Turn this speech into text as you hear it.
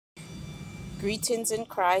Greetings in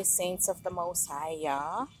Christ, saints of the Most High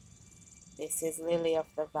Yah. This is Lily of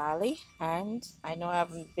the Valley, and I know I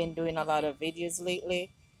haven't been doing a lot of videos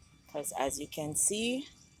lately because, as you can see,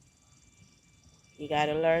 you got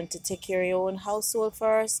to learn to take care of your own household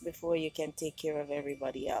first before you can take care of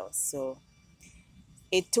everybody else. So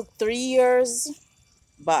it took 3 years,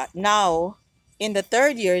 but now in the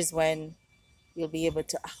third year is when you'll be able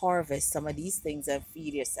to harvest some of these things and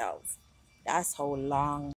feed yourselves. That's how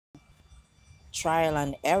long trial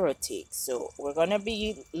and error takes. So we're going to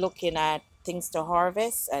be looking at things to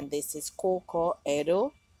harvest, and this is cocoa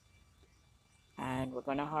edo, and we're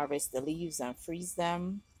going to harvest the leaves and freeze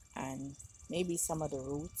them, and maybe some of the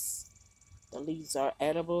roots. The leaves are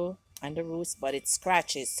edible and the roots, but it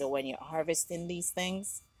scratches. So when you're harvesting these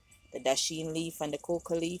things, the dasheen leaf and the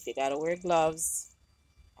cocoa leaf, you got to wear gloves,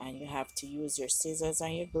 and you have to use your scissors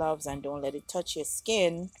and your gloves, and don't let it touch your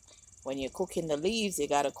skin. When you're cooking the leaves, you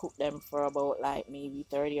got to cook them for about like maybe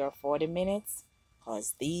 30 or 40 minutes,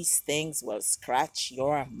 because these things will scratch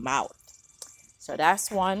your mouth. So that's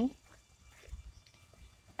one.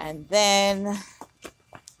 And then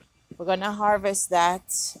we're going to harvest that.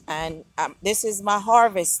 And this is my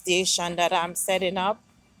harvest station that I'm setting up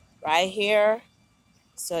right here.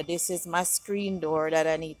 So this is my screen door that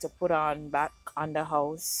I need to put on back on the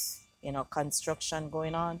house. You know, construction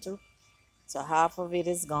going on too. So half of it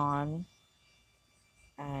is gone.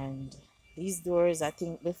 And these doors, I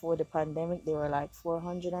think before the pandemic, they were like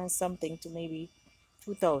 400 and something to maybe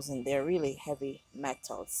 2,000. They're really heavy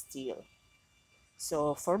metal steel.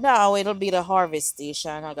 So for now, it'll be the harvest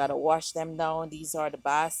station. I gotta wash them down. These are the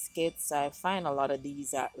baskets. I find a lot of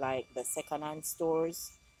these at like the secondhand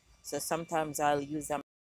stores. So sometimes I'll use them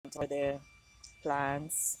for the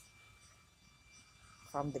plants.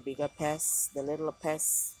 From the bigger pests, the little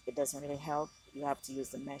pests, it doesn't really help. You have to use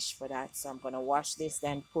the mesh for that. So I'm going to wash this,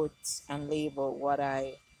 then put and label what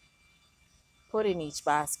I put in each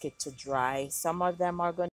basket to dry. Some of them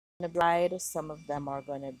are going to be dried, some of them are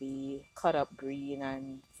going to be cut up green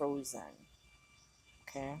and frozen.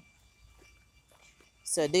 Okay.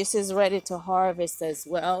 So this is ready to harvest as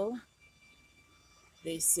well.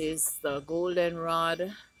 This is the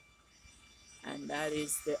goldenrod, and that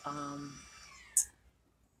is the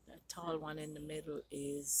tall one in the middle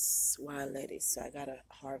is wild lettuce, so I gotta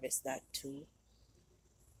harvest that too.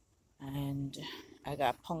 And I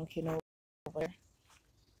got pumpkin over.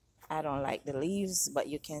 I don't like the leaves, but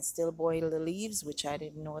you can still boil the leaves, which I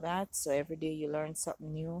didn't know that. So every day you learn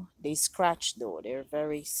something new. They scratch though, they're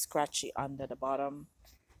very scratchy under the bottom,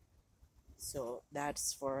 so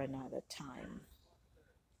that's for another time.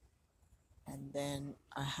 And then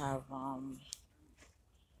I have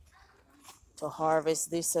to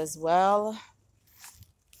harvest this as well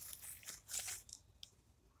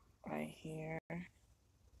right here.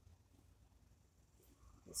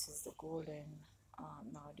 This is the golden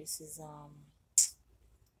no, this is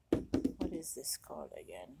what is this called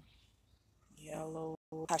again? Yellow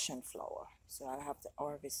passion flower. So I have to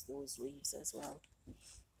harvest those leaves as well.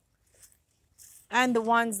 And the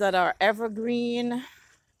ones that are evergreen,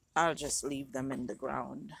 I'll just leave them in the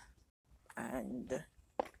ground and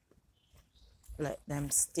let them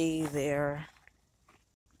stay there.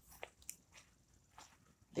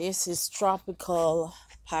 This is tropical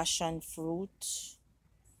passion fruit,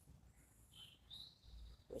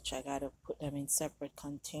 which I gotta put them in separate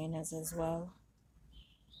containers as well.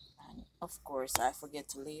 And of course, I forget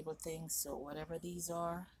to label things, so whatever these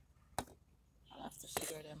are, I'll have to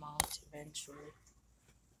figure them out eventually.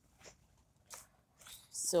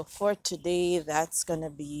 So for today, that's gonna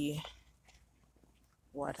be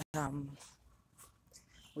what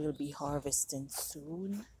we'll be harvesting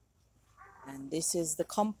soon. And this is the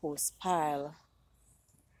compost pile,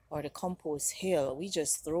 or the compost hill. We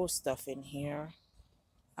just throw stuff in here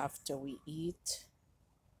after we eat,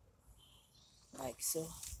 like so,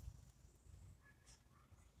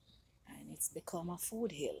 and it's become a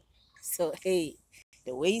food hill. So hey,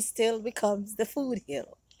 the waste still becomes the food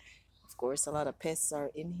hill. Of course, a lot of pests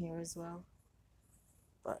are in here as well,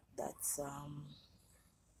 but that's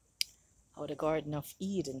how the Garden of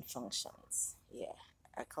Eden functions. Yeah,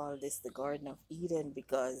 I call this the Garden of Eden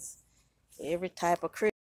because every type of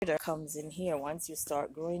critter comes in here. Once you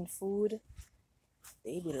start growing food,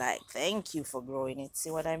 they be like, thank you for growing it. See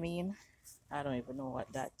what I mean? I don't even know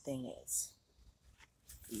what that thing is.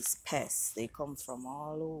 These pests, they come from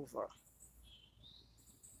all over.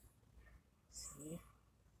 See?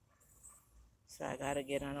 So I gotta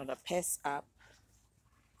get another pest app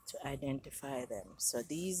to identify them. So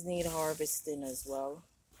these need harvesting as well,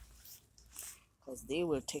 because they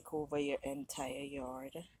will take over your entire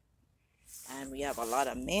yard. And we have a lot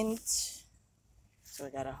of mint. So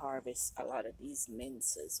we gotta harvest a lot of these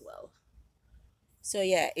mints as well. So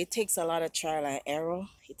yeah, it takes a lot of trial and error.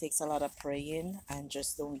 It takes a lot of praying, and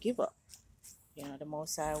just don't give up. You know, the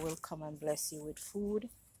Most High will come and bless you with food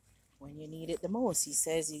when you need it the most. He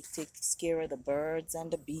says he takes care of the birds and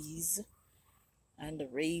the bees and the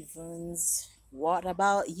ravens. What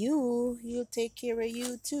about you? He'll take care of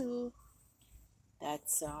you too.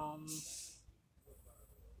 That's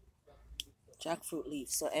jackfruit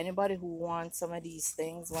leaf. So anybody who wants some of these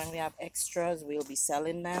things, when we have extras, we'll be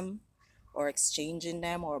selling them or exchanging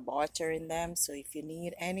them or bartering them. So if you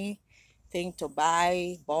need anything to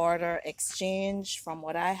buy, barter, exchange from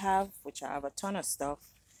what I have, which I have a ton of stuff,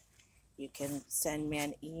 you can send me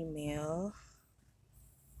an email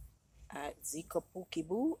at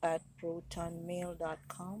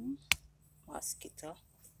zikapukibu@protonmail.com, mosquito,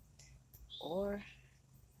 or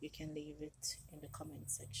you can leave it in the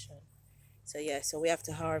comment section. So yeah, so we have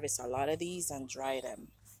to harvest a lot of these and dry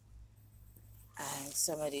them. And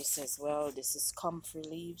somebody says, well, this is comfrey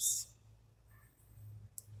leaves.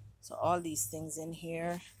 So all these things in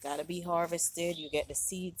here gotta be harvested. You get the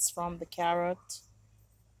seeds from the carrot.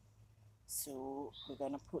 So we're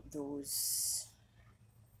gonna put those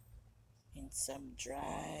in some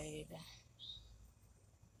dried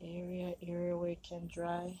area where it can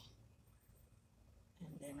dry.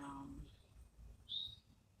 And then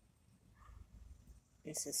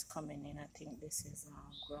this is coming in. I think this is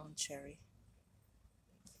ground cherry.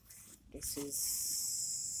 This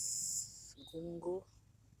is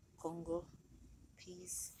Congo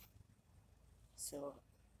peas. So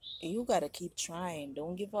you gotta keep trying.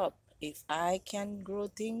 Don't give up. If I can grow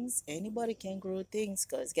things, anybody can grow things.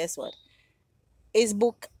 Cause guess what? It's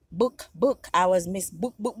book. I was miss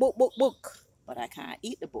book. But I can't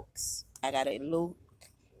eat the books. I gotta look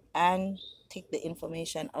and take the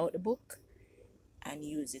information out the book and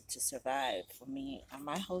use it to survive for me and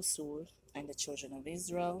my household and the children of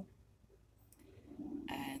Israel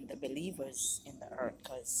and the believers in the earth.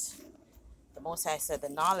 Because the Most High said the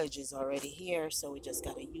knowledge is already here, so we just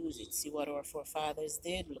got to use it. See what our forefathers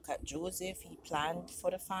did. Look at Joseph. He planned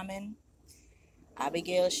for the famine.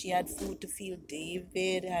 Abigail, she had food to feed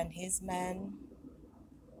David and his men.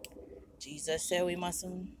 Jesus said we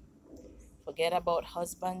mustn't forget about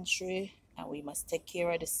husbandry, and we must take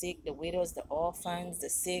care of the sick, the widows, the orphans, the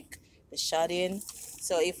sick, the shut-in.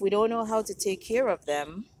 So if we don't know how to take care of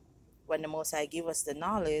them, when the Most High give us the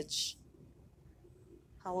knowledge,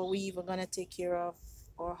 how are we even going to take care of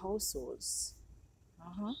our households?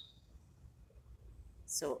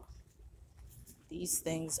 So these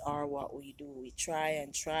things are what we do. We try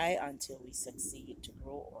and try until we succeed to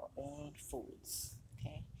grow our own foods.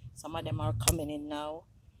 Okay, some of them are coming in now,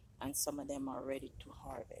 and some of them are ready to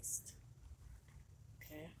harvest.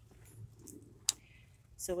 Okay,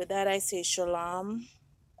 so with that I say shalom,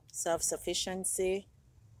 self-sufficiency.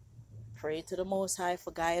 Pray to the Most High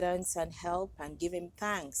for guidance and help, and give him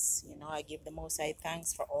thanks. You know, I give the Most High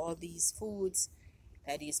thanks for all these foods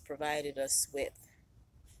that he's provided us with.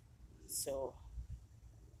 So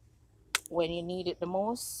when you need it the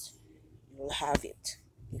most, you'll have it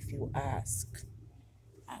if you ask.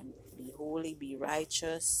 And be holy, be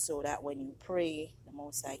righteous, so that when you pray, the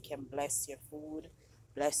Most High can bless your food,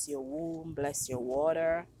 bless your womb, bless your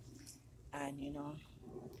water. And you know,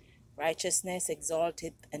 righteousness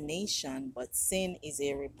exalteth a nation, but sin is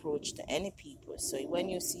a reproach to any people. So when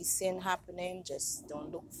you see sin happening, just don't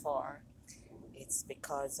look far. It's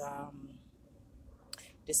because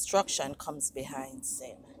destruction comes behind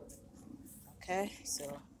sin. Okay,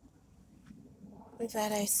 so with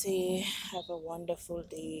that I say, have a wonderful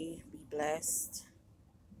day, be blessed,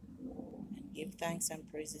 and give thanks and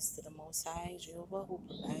praises to the Most High, Jehovah, who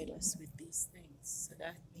provide us with these things. So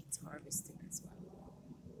that means harvesting as well.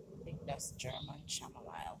 I think that's German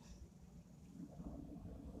chamomile.